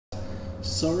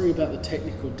Sorry about the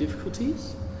technical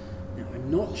difficulties. Now,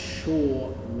 I'm not sure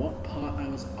what part I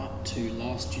was up to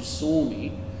last you saw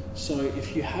me, so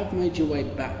if you have made your way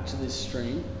back to this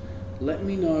stream, let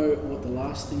me know what the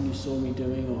last thing you saw me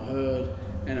doing or heard,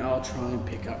 and I'll try and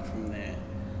pick up from there.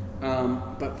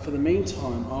 But for the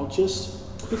meantime, I'll just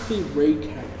quickly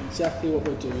recap exactly what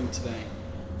we're doing today.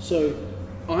 So,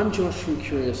 I'm Josh from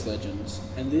Curious Legends,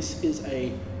 and this is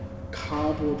a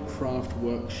cardboard craft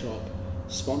workshop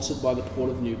sponsored by the Port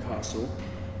of Newcastle,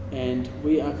 and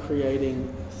we are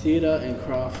creating theatre and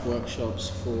craft workshops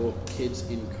for kids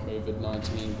in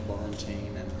COVID-19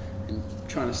 quarantine and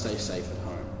trying to stay safe at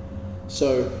home.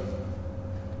 So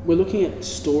we're looking at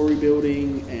story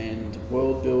building and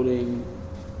world building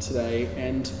today,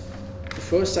 and the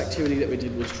first activity that we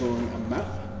did was drawing a map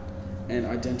and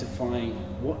identifying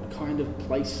what kind of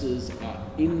places are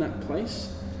in that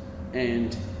place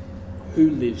and who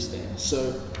lives there.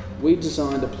 So we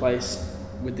designed a place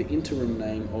with the interim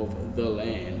name of The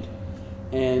Land,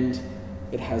 and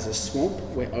it has a swamp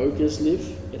where ogres live,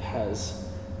 it has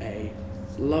a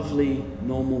lovely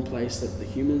normal place that the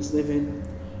humans live in,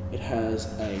 it has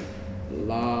a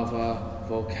lava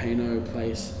volcano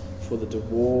place for the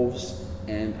dwarves,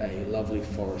 and a lovely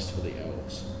forest for the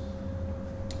elves.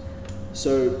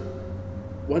 So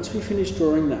once we finished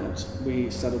drawing that,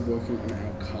 we started working on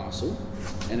our castle,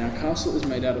 and our castle is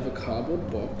made out of a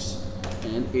cardboard box,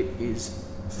 and it is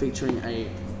featuring a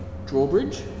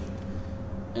drawbridge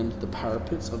and the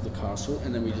parapets of the castle,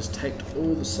 and then we just taped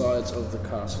all the sides of the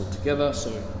castle together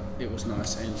so it was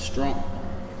nice and strong.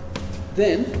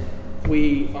 Then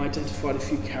we identified a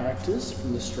few characters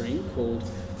from the stream called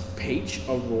Peach,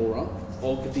 Aurora,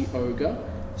 Og the Ogre,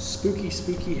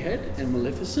 Spooky Head, and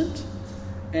Maleficent.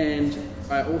 And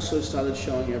I also started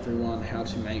showing everyone how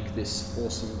to make this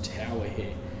awesome tower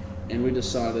here. And we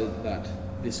decided that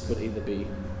this could either be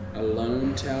a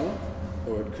lone tower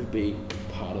or it could be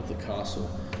part of the castle.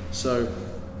 So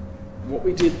what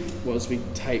we did was we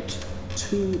taped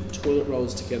 2 toilet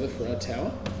rolls together for our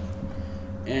tower,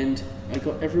 and I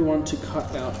got everyone to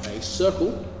cut out a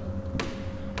circle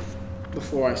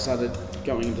before I started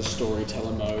going into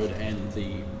storyteller mode and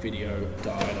the video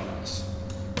died on us.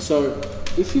 So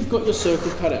if you've got your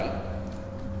circle cut out,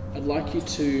 I'd like you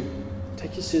to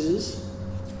take your scissors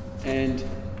and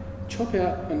chop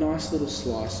out a nice little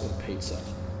slice of pizza.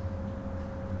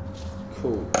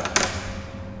 Cool.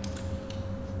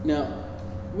 Now,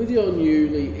 with your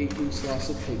newly eaten slice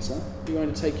of pizza, you're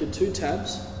going to take your 2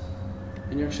 tabs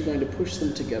and you're actually going to push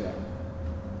them together.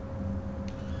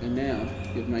 And now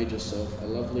you've made yourself a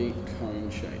lovely cone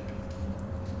shape.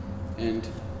 And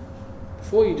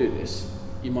before you do this,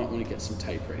 you might want to get some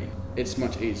tape ready. It's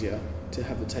much easier to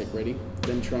have the tape ready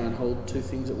than try and hold 2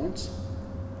 things at once,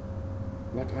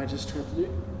 like I just tried to do.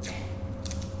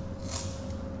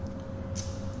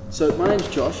 So my name's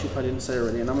Josh, if I didn't say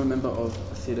already, and I'm a member of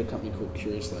a theatre company called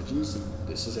Curious Legends, and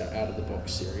this is our Out of the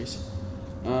Box series.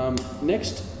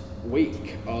 Next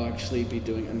week, I'll actually be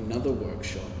doing another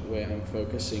workshop where I'm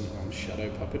focusing on shadow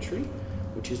puppetry,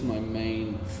 which is my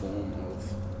main form of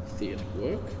theatre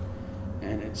work,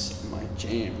 and it's my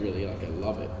jam, really, like I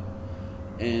love it.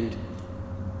 And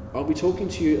I'll be talking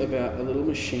to you about a little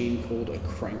machine called a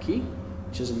cranky,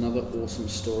 which is another awesome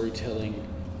storytelling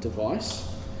device.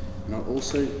 And I'll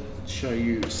also show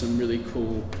you some really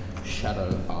cool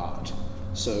shadow art.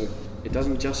 So it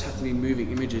doesn't just have to be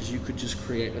moving images, you could just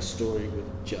create a story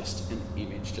with just an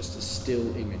image, just a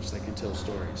still image that can tell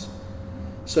stories.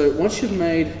 So once you've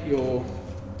made your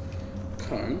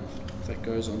cone that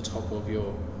goes on top of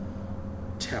your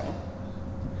tower,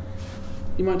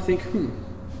 you might think,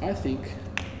 I think,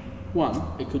 one,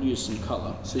 it could use some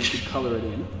colour, so you could colour it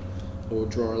in, or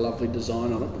draw a lovely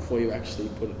design on it before you actually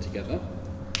put it together,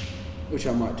 which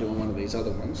I might do on one of these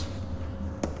other ones.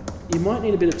 You might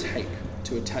need a bit of tape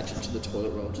to attach it to the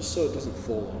toilet roll, just so it doesn't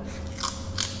fall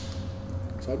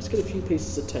off. So I'll just get a few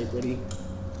pieces of tape ready.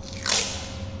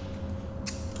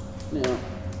 Now,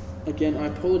 again, I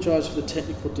apologise for the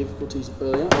technical difficulties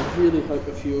earlier. I really hope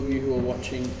a few of you who are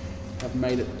watching have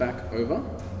made it back over.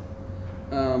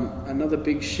 Another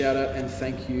big shout out and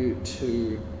thank you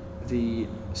to the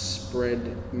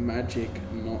Spread Magic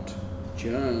Not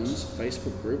Germs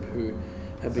Facebook group who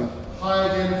have been... Hi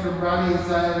again from Rani,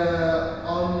 Zayna,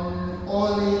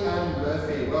 Ollie and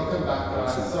Murphy. Welcome back, guys.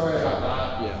 Awesome. Sorry about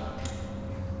that. Yeah,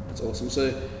 that's awesome.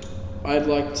 So I'd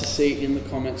like to see in the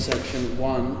comment section,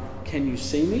 1, can you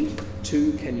see me?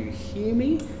 2, can you hear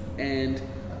me? And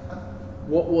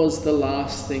what was the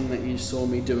last thing that you saw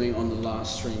me doing on the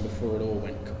last stream before it all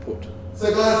went kaput?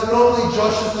 So guys, normally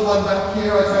Josh is the one back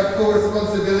here. I take full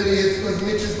responsibility. It's because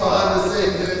Mitch is behind the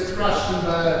scenes and it's crushed and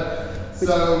burned.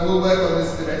 So we'll work on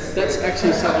this the next That's week.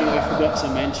 actually something I forgot to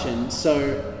mention.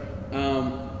 So,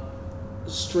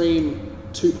 stream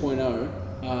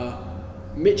 2.0,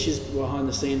 Mitch is behind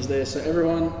the scenes there. So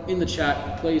everyone in the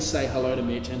chat, please say hello to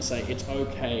Mitch and say, it's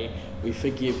okay, we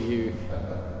forgive you,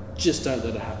 just don't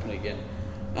let it happen again.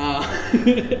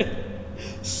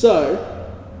 So,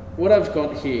 what I've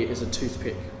got here is a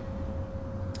toothpick.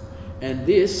 And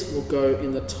this will go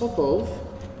in the top of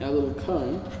our little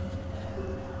cone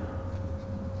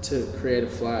to create a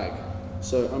flag.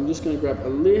 So I'm just going to grab a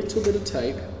little bit of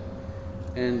tape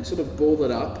and sort of ball it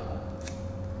up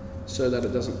so that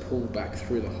it doesn't pull back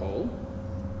through the hole.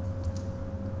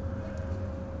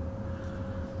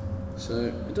 So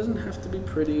it doesn't have to be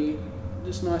pretty,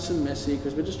 just nice and messy,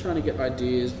 because we're just trying to get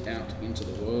ideas out into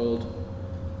the world.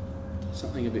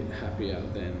 Something a bit happier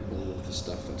than all of the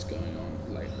stuff that's going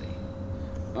on lately.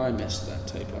 I messed that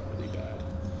tape up really bad.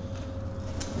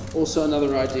 Also,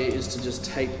 another idea is to just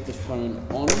tape the cone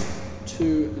on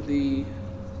to the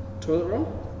toilet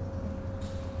roll.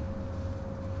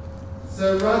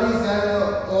 So Ronnie,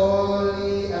 Zana,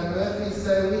 Ollie and Murphy,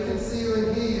 so we can see you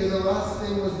and hear you. The last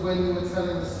thing was when you were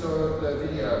telling the story of the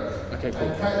video. Okay, cool.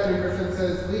 And Caitlin Griffin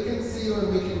says, we can see you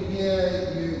and we can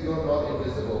hear you, you're not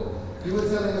invisible. You were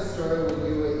telling a story when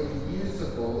you were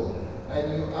invisible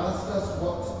and you asked us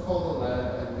what to call the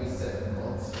land and we said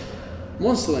Monsterland.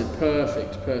 Monsterland,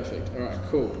 perfect, perfect. All right,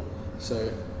 cool.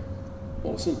 So,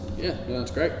 awesome. Yeah,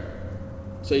 that's great.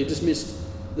 So you just missed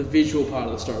the visual part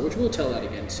of the story, which we'll tell that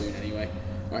again soon anyway.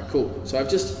 All right, cool. So I've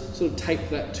just sort of taped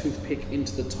that toothpick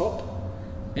into the top,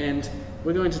 and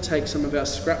we're going to take some of our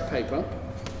scrap paper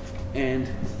and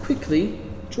quickly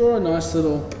draw a nice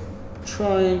little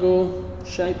triangle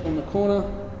shape on the corner.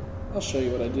 I'll show you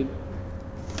what I did.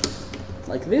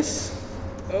 Like this.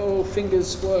 Oh,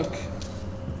 fingers work.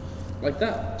 Like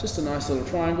that. Just a nice little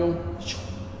triangle.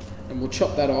 And we'll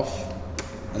chop that off,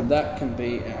 and that can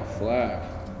be our flag.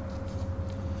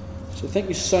 So thank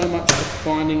you so much for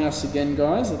finding us again,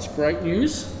 guys. That's great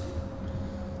news.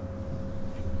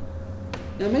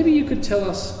 Now maybe you could tell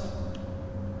us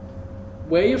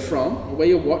where you're from, or where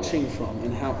you're watching from,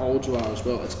 and how old you are as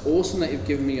well. It's awesome that you've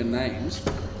given me your names.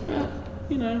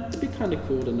 You know, it'd be kind of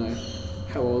cool to know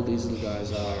how old these little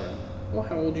guys are, or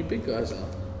how old you big guys are.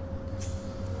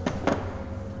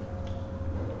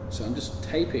 So I'm just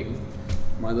taping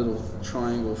my little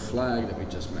triangle flag that we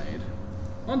just made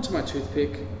onto my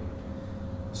toothpick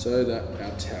so that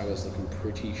our tower's looking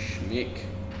pretty schmick.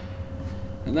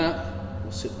 And that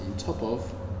will sit on top of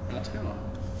our tower.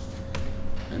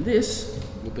 And this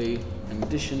will be an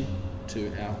addition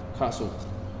to our castle.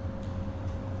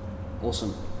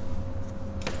 Awesome.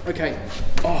 Okay,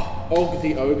 Og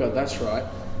the Ogre, that's right.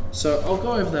 So I'll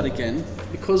go over that again.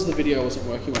 Because the video wasn't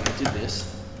working when I did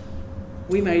this,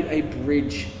 we made a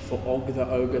bridge for Og the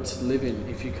Ogre to live in,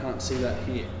 if you can't see that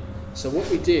here. So what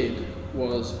we did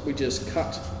was we just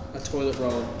cut a toilet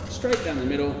roll straight down the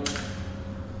middle,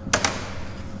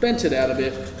 bent it out a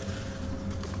bit,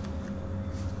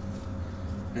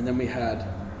 and then we had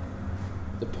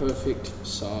the perfect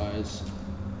size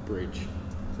bridge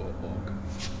for Og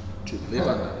to live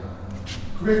under.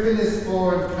 Griffin is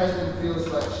 4 and Caitlin feels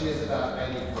like she is about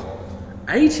 84.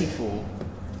 84?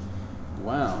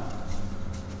 Wow.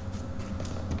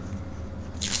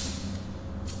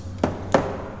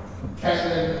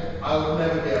 Caitlin, I would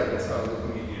never be able to tell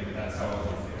looking at you that that's how old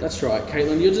you feel. That's right,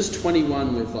 Caitlin, you're just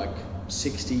 21 with like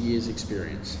 60 years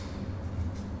experience.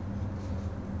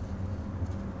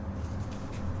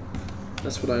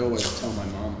 That's what I always tell my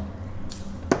mum.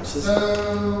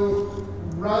 So,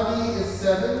 Ronnie is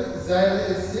 7, Zayla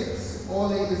is 6,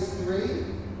 Ollie is 3,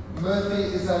 Murphy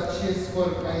is our cheer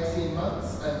squad of 18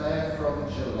 months, and they're from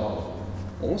Geelong.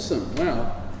 Awesome,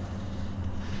 wow.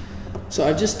 So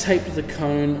I've just taped the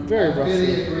cone very roughly.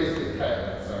 Billy agrees with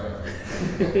Caitlin,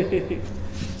 sorry.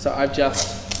 So I've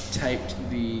just taped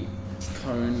the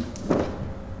cone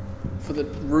for the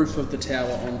roof of the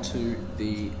tower onto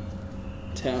the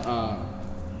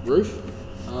roof.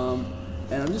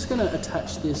 And I'm just going to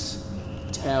attach this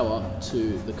tower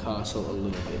to the castle a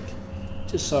little bit,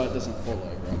 just so it doesn't fall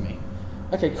over on me.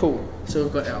 Okay, cool. So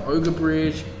we've got our ogre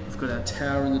bridge, we've got our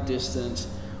tower in the distance,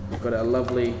 we've got our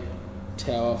lovely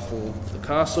tower for the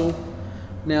castle.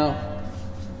 Now,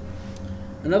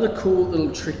 another cool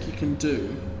little trick you can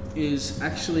do is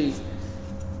actually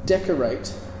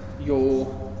decorate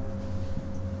your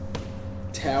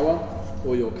tower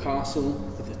or your castle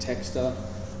with a texture.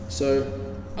 So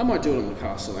I might do it on the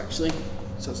castle actually,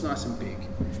 so it's nice and big.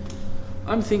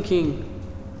 I'm thinking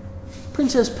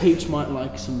Princess Peach might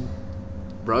like some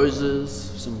roses,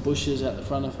 some bushes at the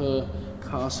front of her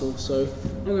castle, so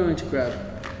I'm going to grab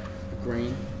a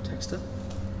green texture.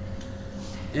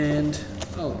 And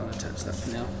I'll unattach that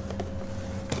for now.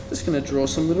 Just going to draw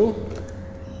some little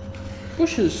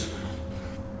bushes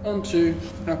onto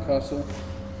our castle.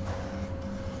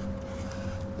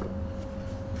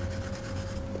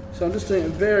 So I'm just doing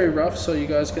it very rough so you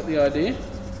guys get the idea.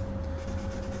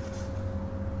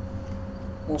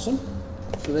 Awesome.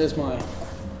 So there's my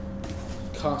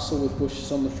castle with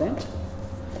bushes on the front.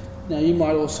 Now you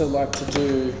might also like to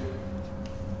do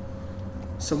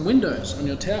some windows on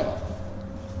your tower.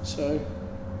 So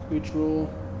we draw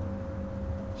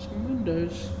some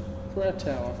windows for our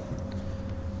tower.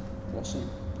 Awesome.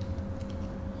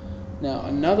 Now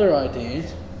another idea,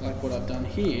 like what I've done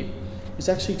here, is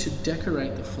actually to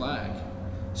decorate the flag.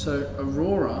 So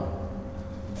Aurora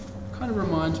kind of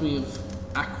reminds me of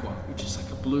Aqua, which is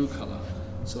like a blue colour.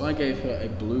 So I gave her a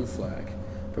blue flag.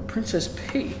 But Princess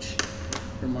Peach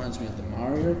reminds me of the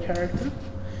Mario character.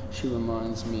 She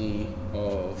reminds me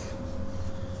of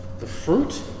the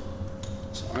fruit.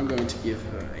 So I'm going to give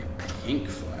her a pink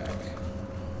flag.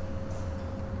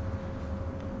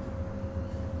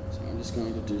 So I'm just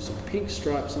going to do some pink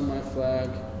stripes on my flag.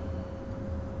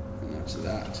 And that's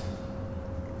that.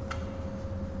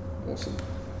 Awesome.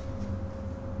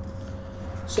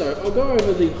 So I'll go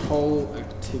over the whole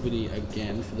activity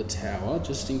again for the tower,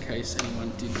 just in case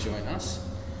anyone did join us.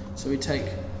 So we take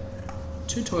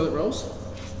 2 toilet rolls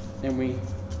and we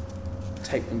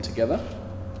tape them together.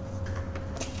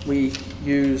 We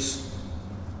use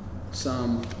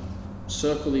some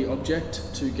circle-y object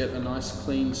to get a nice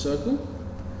clean circle,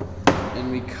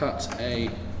 and we cut a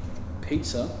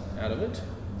pizza out of it,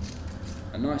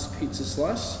 a nice pizza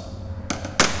slice.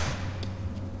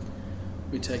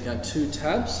 We take our 2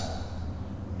 tabs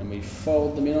and we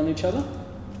fold them in on each other,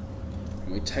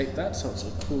 and we tape that so it's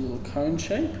a cool little cone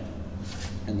shape,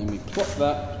 and then we plop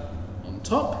that on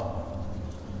top.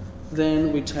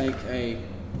 Then we take a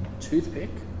toothpick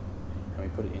and we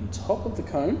put it in top of the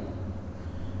cone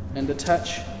and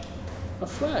attach a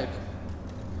flag.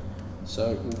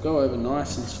 So we'll go over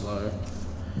nice and slow,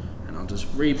 and I'll just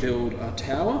rebuild our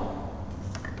tower,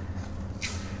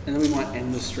 and then we might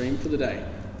end the stream for the day.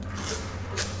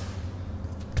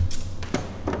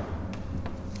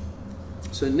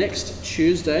 So next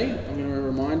Tuesday, I'm going to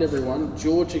remind everyone,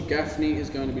 Georgia Gaffney is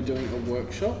going to be doing a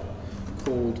workshop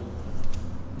called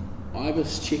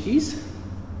Ibis Chickies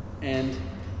and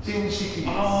Bin Chickies.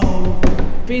 Oh,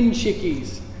 Bin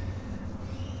Chickies.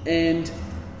 And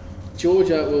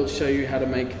Georgia will show you how to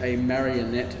make a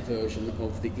marionette version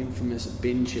of the infamous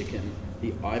bin chicken,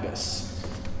 the Ibis.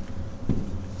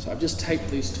 So I've just taped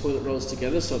these toilet rolls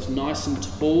together so it's nice and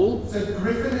tall. So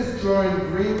Griffin is drawing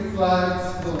green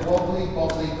flags for the wobbly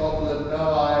bobbly goblin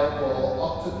no-eyeball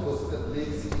octopus that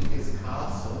lives in his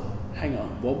castle. Hang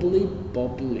on, wobbly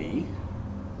bobbly.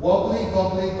 Wobbly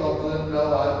bobbly goblin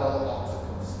no-eyeball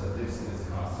octopus that lives in his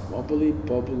castle. Wobbly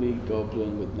bobbly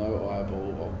goblin with no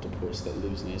eyeball octopus that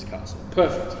lives in his castle.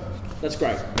 Perfect. That's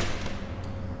great.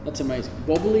 That's amazing.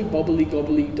 Wobbly bobbly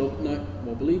gobbly no,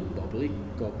 wobbly bobbly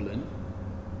goblin.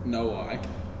 No eye,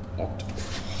 octopus.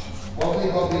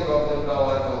 Wobbly bobbly goblin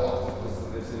no-eyeball octopus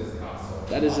that lives in his castle.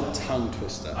 That is a tongue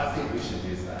twister. I think we should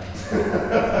use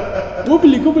that.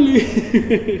 Wobbly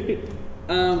gobbly.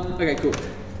 Okay, cool.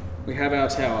 We have our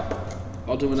tower.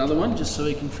 I'll do another one just so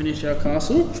we can finish our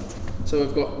castle. So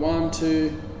we've got 1,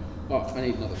 2. Oh, I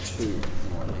need another 2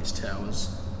 more of these towers.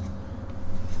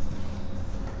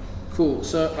 Cool.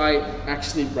 So I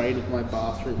actually raided my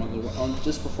bathroom on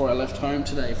just before I left home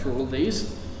today for all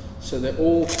these. So they're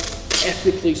all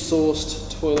ethically sourced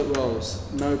toilet rolls.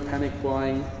 No panic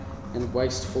buying and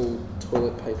wasteful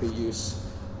toilet paper use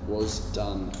was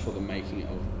done for the making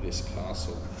of this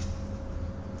castle.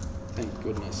 Thank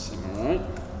goodness, am I right?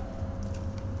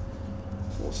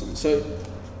 Awesome. So,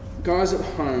 guys at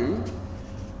home,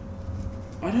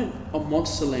 a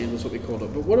Monsterland was what we called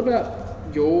it, but what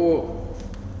about your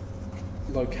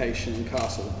location and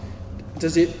castle?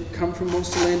 Does it come from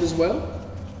Monsterland as well?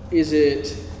 Is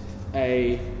it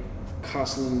a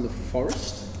castle in the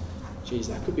forest? Geez,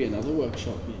 that could be another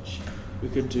workshop, Mitch. We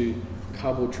could do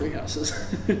cardboard tree houses.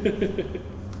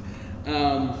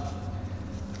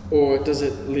 Or does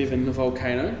it live in the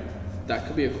volcano? That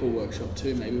could be a cool workshop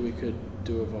too. Maybe we could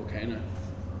do a volcano.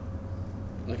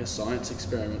 Like a science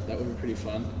experiment. That would be pretty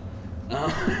fun.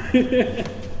 I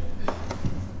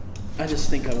just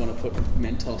think I want to put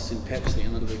Mentos in Pepsi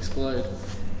and let it explode.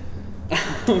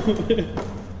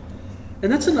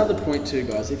 And that's another point too,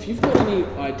 guys. If you've got any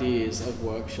ideas of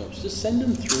workshops, just send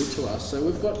them through to us. So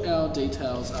we've got our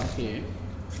details up here.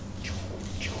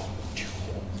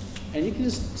 And you can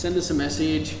just send us a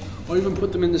message, or even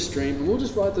put them in the stream, and we'll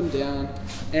just write them down.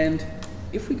 And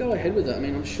if we go ahead with it, I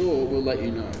mean, I'm sure we'll let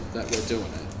you know that we're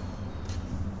doing it.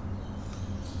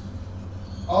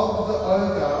 Og the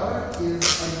ogre is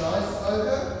a nice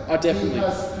ogre. Oh, definitely. He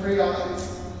has 3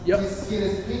 eyes. Yep. His skin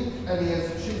is pink and he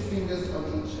has 2 fingers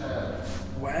on each hand.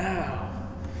 Wow.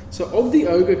 So Og the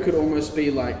Ogre could almost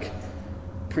be like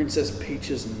Princess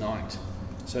Peach's knight.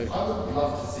 So I would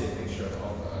love to see a picture of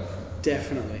Og the ogre.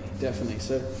 definitely, definitely.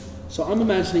 So I'm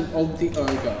imagining Og the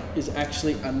Ogre is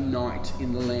actually a knight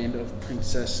in the land of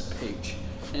Princess Peach.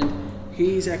 And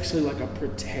he's actually like a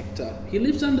protector. He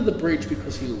lives under the bridge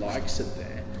because he likes it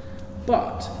there.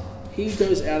 But he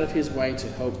goes out of his way to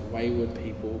help wayward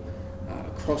people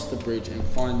across the bridge and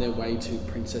find their way to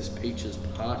Princess Peach's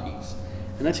parties.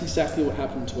 And that's exactly what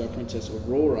happened to our Princess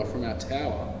Aurora from our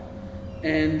tower.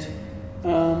 And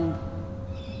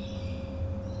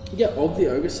yeah, Og the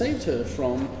Ogre saved her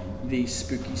from the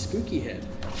spooky head,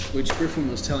 which Griffin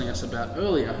was telling us about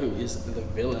earlier, who is the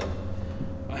villain.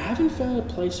 I haven't found a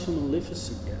place for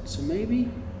Maleficent yet, so maybe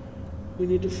we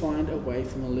need to find a way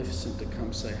for Maleficent to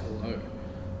come say hello.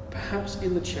 Perhaps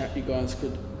in the chat you guys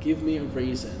could give me a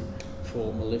reason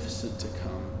for Maleficent to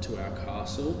come to our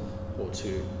castle, or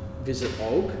to visit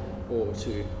Og, or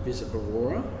to visit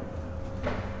Aurora.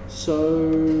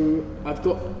 So I've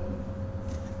got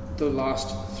the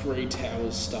last 3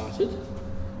 towers started,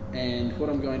 and what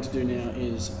I'm going to do now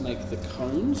is make the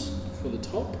cones for the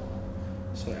top,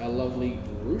 so our lovely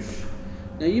roof.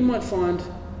 Now you might find,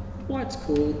 white's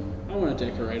cool, I want to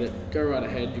decorate it, go right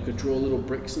ahead. You could draw little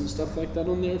bricks and stuff like that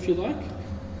on there if you like.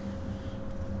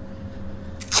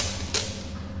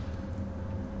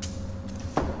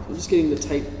 I'm just getting the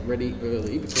tape ready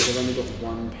early because I've only got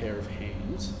 1 pair of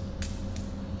hands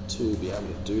to be able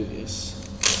to do this.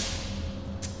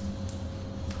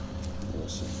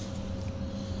 Awesome.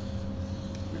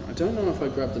 Now, I don't know if I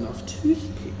grabbed enough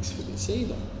toothpicks for this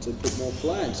either to put more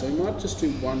flags, so we might just do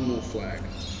 1 more flag.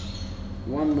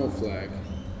 1 more flag.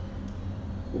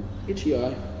 Ooh, itchy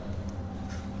eye.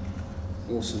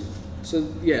 Awesome. So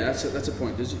yeah, that's a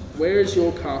point. Where is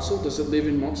your castle? Does it live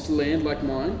in Monsterland like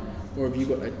mine? Or have you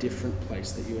got a different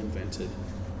place that you invented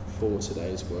for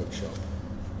today's workshop?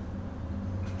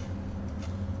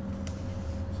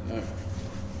 So,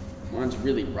 mine's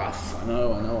really rough, I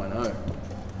know.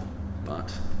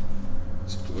 But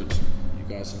it's good. You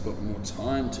guys have got more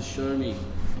time to show me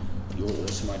your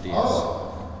awesome ideas.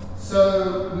 Oh,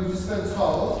 so we've just been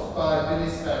told by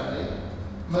Billy's family,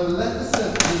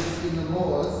 Maleficent lives in the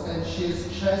moors and she is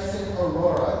chasing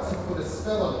Aurora to put a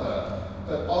spell on her.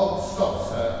 But Og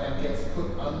stops her and gets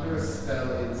put under a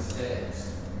spell instead.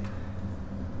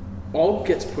 Og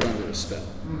gets put under a spell?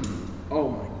 Oh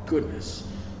my goodness.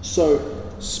 So,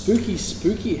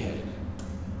 Spooky Head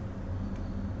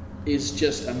is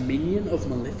just a minion of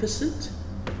Maleficent?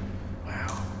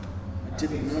 Wow. I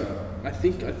didn't know. So. I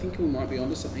think we might be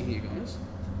onto something here, guys.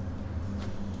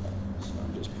 So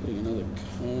I'm just putting another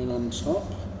cone on top.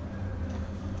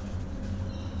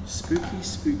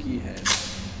 Spooky Head.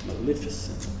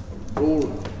 Maleficent,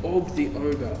 Aurora, Og the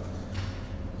Ogre,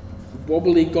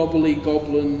 wobbly gobbly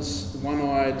goblins,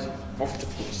 one-eyed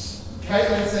octopus.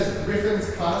 Caitlin says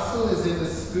Griffin's castle is in the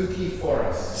spooky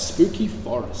forest. Spooky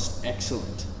forest,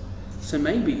 excellent. So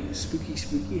maybe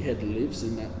Spooky Head lives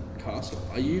in that castle.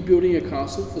 Are you building a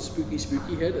castle for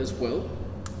Spooky Head as well?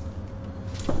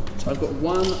 So I've got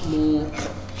 1 more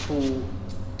full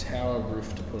tower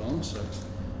roof to put on, so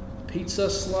pizza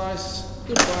slice.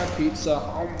 Goodbye pizza.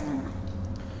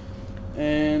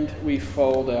 And we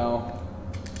fold our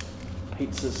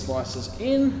pizza slices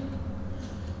in.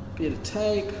 Bit of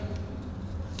tape,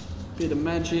 bit of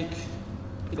magic,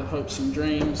 bit of hopes and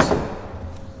dreams,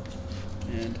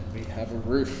 and we have a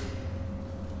roof.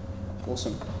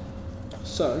 Awesome.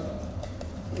 So,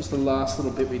 what was the last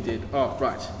little bit we did? Oh,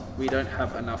 right. We don't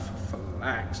have enough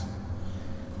flags.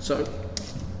 So,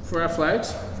 for our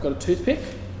flags, we've got a toothpick,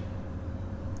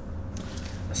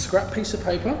 a scrap piece of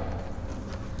paper,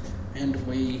 and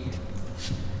we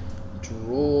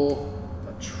draw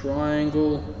a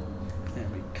triangle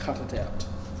and we cut it out.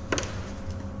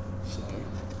 So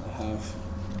I have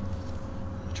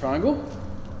a triangle,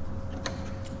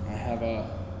 I have a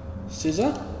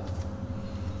scissor,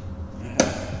 I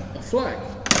have a flag.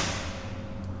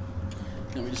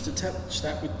 Now we just attach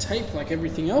that with tape like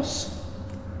everything else.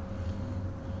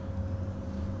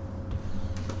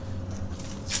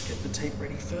 Tape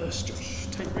ready first, Josh.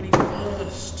 Tape ready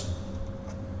first.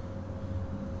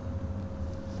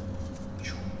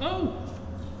 Oh!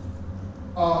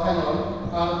 Oh, hang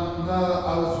on. No,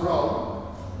 I was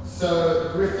wrong.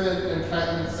 So Griffin and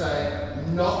Caitlin say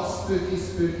not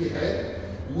Spooky Head.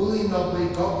 woolly knobbly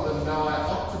goblin nigh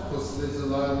octopus lives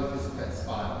alone with his pet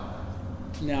spider.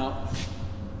 Now,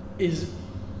 is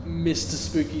Mr.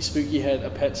 Spooky Head a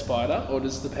pet spider, or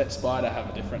does the pet spider have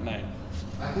a different name?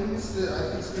 I think Spooky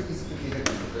Head is the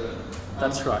villain.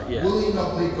 That's right, yeah. Woolly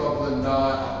knobbly goblin nigh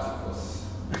octopus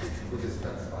with his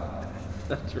pet spider.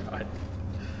 That's right.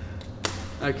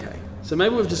 Okay, so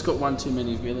maybe we've just got one too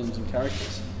many villains and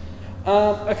characters.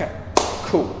 Okay,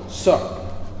 cool. So,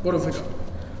 what have we got?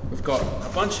 We've got a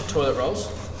bunch of toilet rolls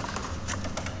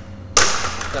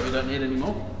that we don't need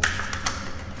anymore.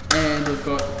 And we've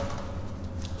got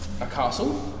a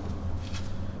castle.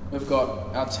 We've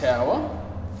got our tower.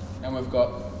 And we've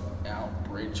got our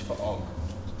bridge for Og.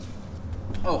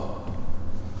 Oh,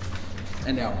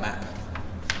 and our map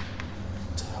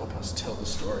to help us tell the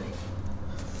story.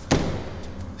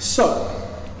 So,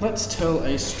 let's tell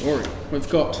a story. I'm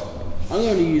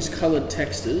going to use coloured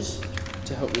textures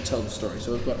to help me tell the story.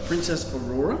 So we've got Princess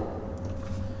Aurora,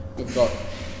 we've got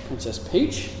Princess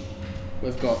Peach,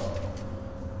 we've got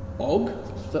Og,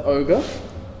 the ogre,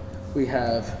 we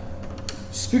have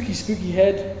Spooky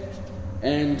Head,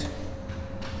 and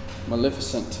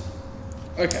Maleficent.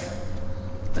 Okay,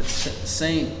 let's set the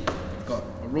scene. We've got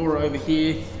Aurora over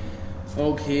here,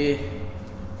 Og here,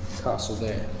 castle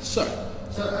there. So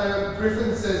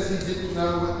Griffin says he didn't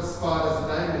know what the spider's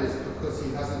name is because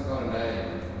he hasn't got a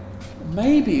name.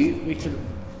 Maybe we could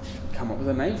come up with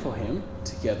a name for him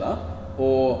together,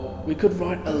 or we could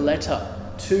write a letter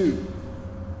to.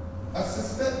 I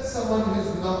suspect someone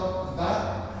who's not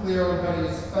that clear on how to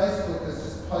use Facebook has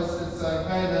just posted saying,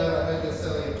 "Hey nerd, I heard you're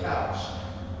selling a couch."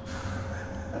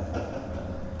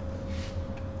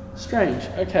 Strange,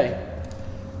 okay.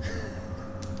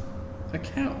 A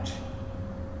couch.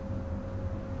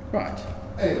 Right.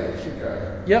 Anyway, keep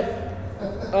going. Yep.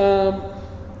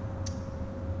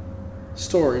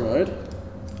 Story mode.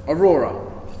 Aurora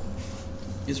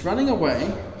is running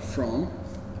away from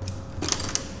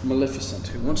Maleficent,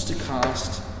 who wants to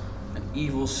cast an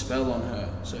evil spell on her.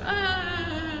 So,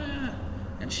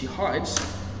 and she hides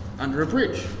under a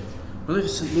bridge.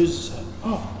 Maleficent loses her.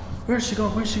 Oh, where's she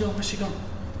gone? Where's she gone? Where's she gone?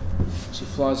 She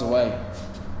flies away.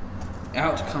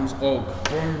 Out comes Og.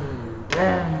 Boom,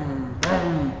 boom,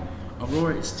 boom.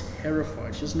 Aurora is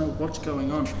terrified. She doesn't know what's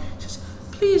going on. She says,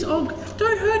 "Please, Og,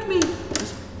 don't hurt me." She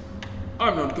says,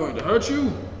 "I'm not going to hurt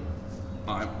you.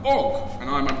 I'm Og, and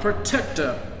I'm a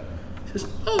protector." She says,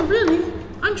 "Oh, really?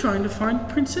 I'm trying to find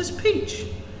Princess Peach."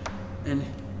 And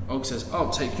Og says,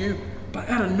 "I'll take you." But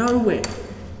out of nowhere,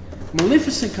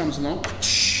 Maleficent comes along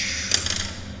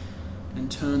and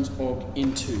turns Og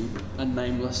into a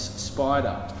nameless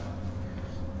spider.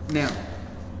 Now,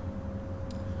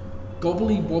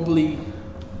 gobbly wobbly,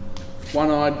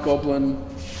 one-eyed goblin,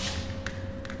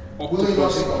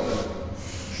 octopus,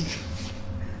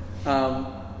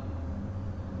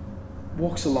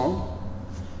 walks along,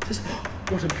 says,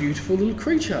 "What a beautiful little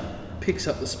creature," picks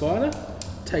up the spider,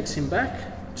 takes him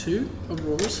back to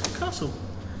Aurora's castle.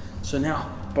 So now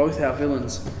both our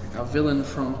villains, our villain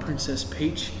from Princess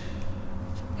Peach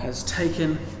has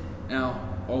taken our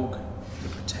Og, the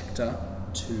protector,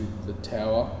 to the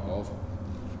Tower of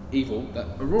Evil that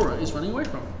Aurora is running away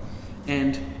from.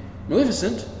 And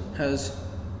Maleficent has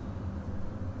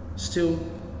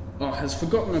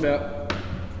forgotten about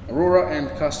Aurora and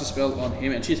cast a spell on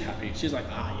him, and she's happy. She's like,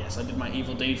 "Ah, yes, I did my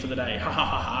evil deed for the day. Ha ha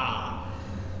ha ha."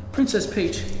 Princess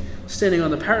Peach, standing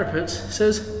on the parapet,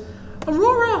 says,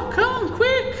 "Aurora, come,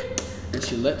 quick!" And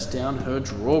she lets down her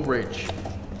drawbridge.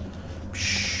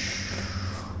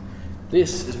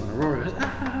 This is when Aurora goes,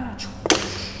 "Ah!"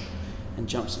 and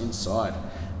jumps inside.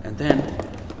 And then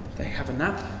they have a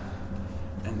nap,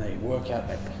 and they work out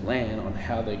a plan on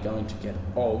how they're going to get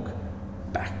Og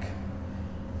back.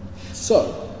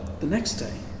 So, the next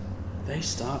day, they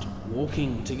start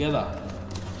walking together.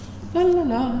 La la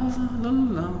la, la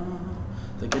la la.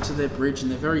 They get to their bridge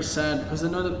and they're very sad because they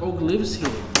know that Og lives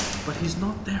here, but he's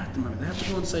not there at the moment. They have to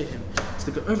go and save him. So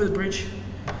they go over the bridge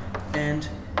and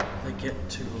they get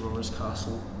to Aurora's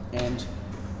castle, and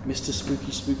Mr.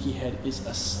 Spooky Head is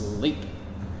asleep.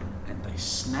 And they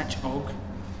snatch Og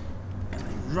and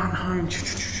they run home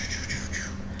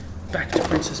back to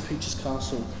Princess Peach's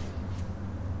castle,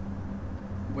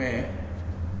 where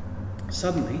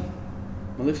suddenly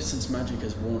Maleficent's magic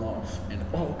has worn off and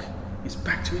Og is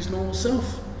back to his normal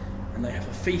self, and they have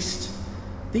a feast.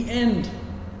 The end.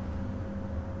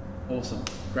 Awesome.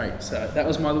 Great. So that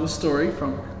was my little story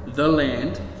from The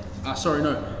Land.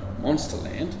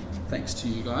 Monsterland. Thanks to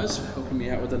you guys for helping me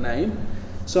out with the name.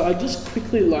 So I'd just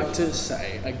quickly like to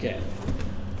say again,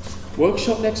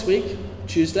 workshop next week,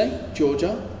 Tuesday,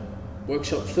 Georgia.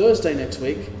 Workshop Thursday next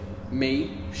week,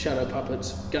 me, Shadow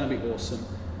Puppets, gonna be awesome.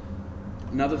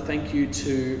 Another thank you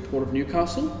to Port of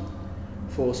Newcastle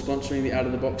for sponsoring the Out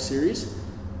of the Box series.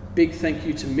 Big thank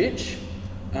you to Mitch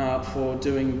for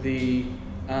doing the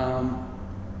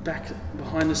back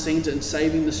behind the scenes and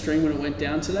saving the stream when it went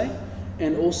down today.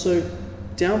 And also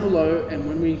down below, and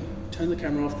when we turn the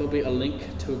camera off, there'll be a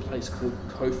link to a place called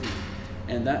Ko-fi,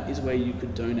 and that is where you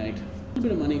could donate a little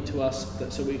bit of money to us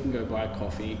so we can go buy a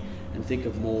coffee and think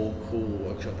of more cool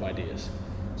workshop ideas.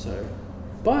 So,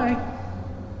 bye!